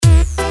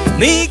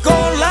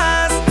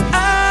Nicolas,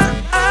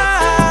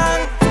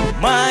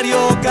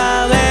 Mario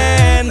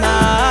Cadena,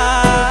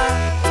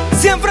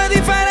 siempre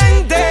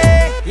diferente.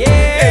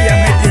 Ella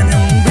me tiene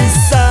un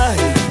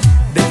visaje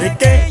desde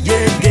que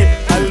llegué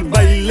al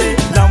baile.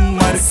 La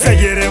mar se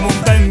quiere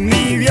montar en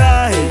mi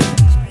viaje,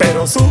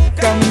 pero su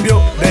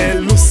cambio de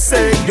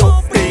luces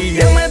yo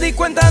pillé. Yo me di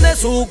cuenta de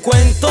su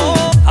cuento,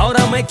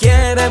 ahora me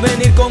quiere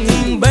venir con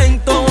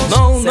inventos.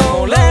 Se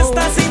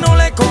molesta si no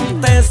le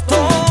contesto.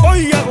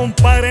 Oiga,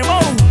 compadre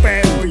Mauro,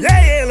 pero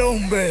llegue el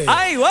hombre.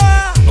 Ahí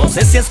va. No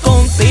sé si es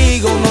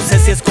contigo, no sé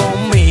si es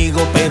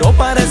conmigo, pero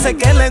parece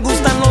que le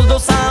gustan los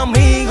dos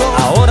amigos.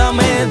 Ahora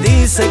me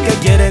dice que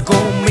quiere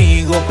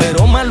conmigo,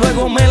 pero más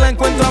luego me la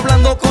encuentro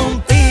hablando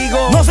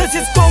contigo. No sé si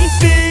es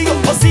contigo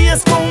o si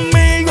es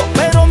conmigo,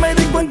 pero me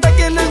di cuenta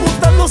que le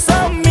gustan los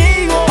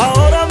amigos.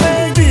 Ahora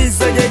me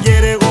dice que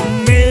quiere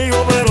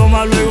conmigo, pero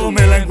más luego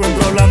me la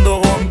encuentro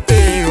hablando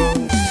contigo.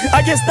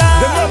 Aquí está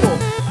de nuevo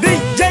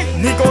DJ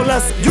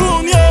Nicolas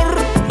Jr.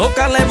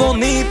 Tócale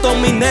bonito,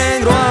 mi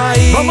negro,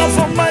 ahí. Vamos a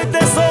formar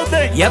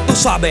desorden. Ya tú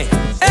sabes,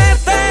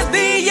 este es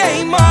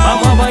DJ Mauro.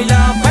 Vamos a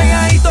bailar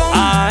pegadito,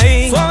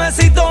 ahí,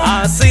 suavecito,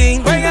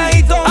 así,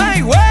 pegadito.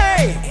 Ay,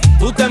 güey,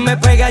 tú te me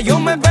pegas, yo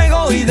me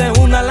pego y de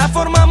una la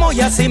formamos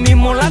y así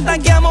mismo la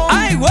tanqueamos.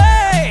 Ay,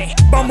 güey,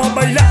 vamos a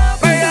bailar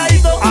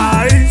pegadito,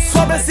 ahí,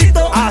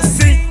 suavecito,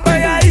 así,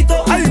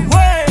 pegadito. Ay,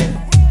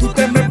 güey, tú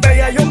te me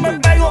pegas, yo me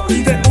pego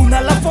y de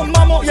una la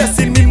formamos y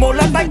así mismo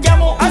la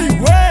tanqueamos. Ay,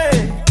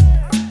 güey,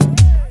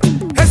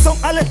 eso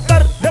al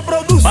estar de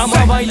produce. Vamos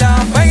a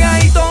bailar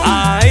pegadito,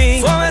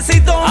 ahí,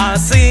 suavecito,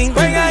 así,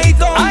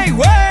 pegadito. Ay,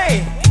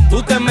 güey,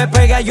 tú te me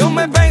pegas, yo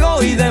me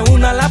pego y de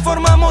una la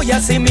formamos y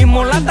así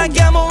mismo la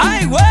tanqueamos.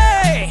 Ay,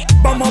 güey,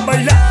 vamos a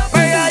bailar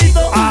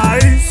pegadito,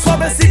 ahí,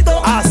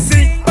 suavecito,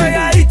 así,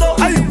 pegadito.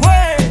 Ay,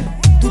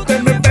 güey, tú te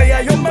me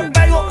pegas, yo me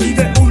pego y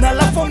de una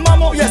la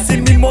formamos y así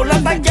mismo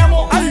la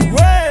tanqueamos. Ay,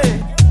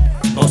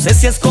 güey, no sé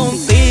si es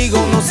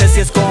contigo, no sé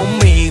si es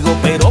conmigo,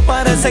 pero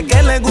parece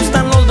que le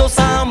gustan los dos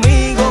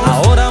amigos.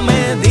 Ahora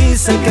me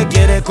dice que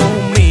quiere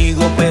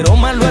conmigo, pero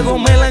más luego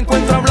me la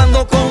encuentro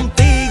hablando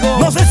contigo.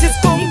 no sé si es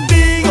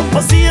contigo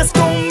o si es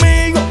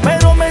conmigo,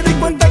 pero me di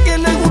cuenta que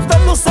le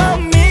gustan los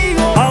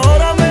amigos.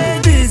 Ahora me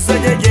dice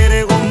que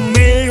quiere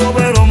conmigo,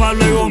 pero más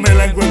luego me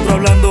la encuentro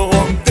hablando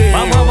contigo.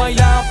 Vamos a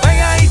bailar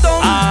pegadito,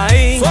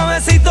 ahí,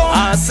 suavecito,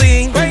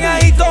 así,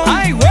 pegadito.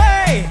 Ay,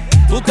 güey,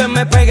 tú te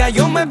me pegas,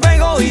 yo me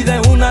pego y de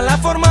una la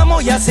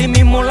formamos y así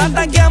mismo la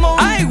tanqueamos.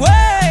 Ay,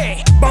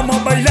 güey, vamos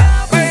a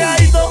bailar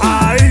pegadito,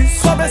 ahí,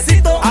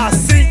 suavecito,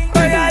 así,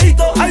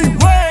 pegadito. Ay,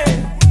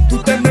 güey,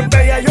 tú te me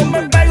pegas, yo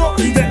me pego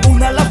y de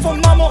una la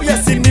formamos y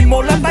así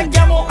mismo la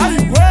tanqueamos. Ay,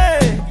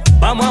 güey,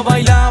 vamos a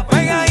bailar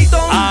pegadito,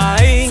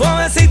 ahí,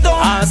 suavecito,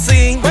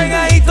 así,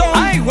 pegadito.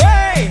 Ay,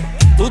 güey,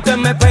 tú te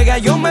me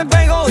pegas, yo me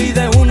pego y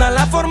de una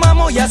la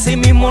formamos y así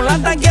mismo la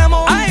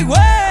tanqueamos.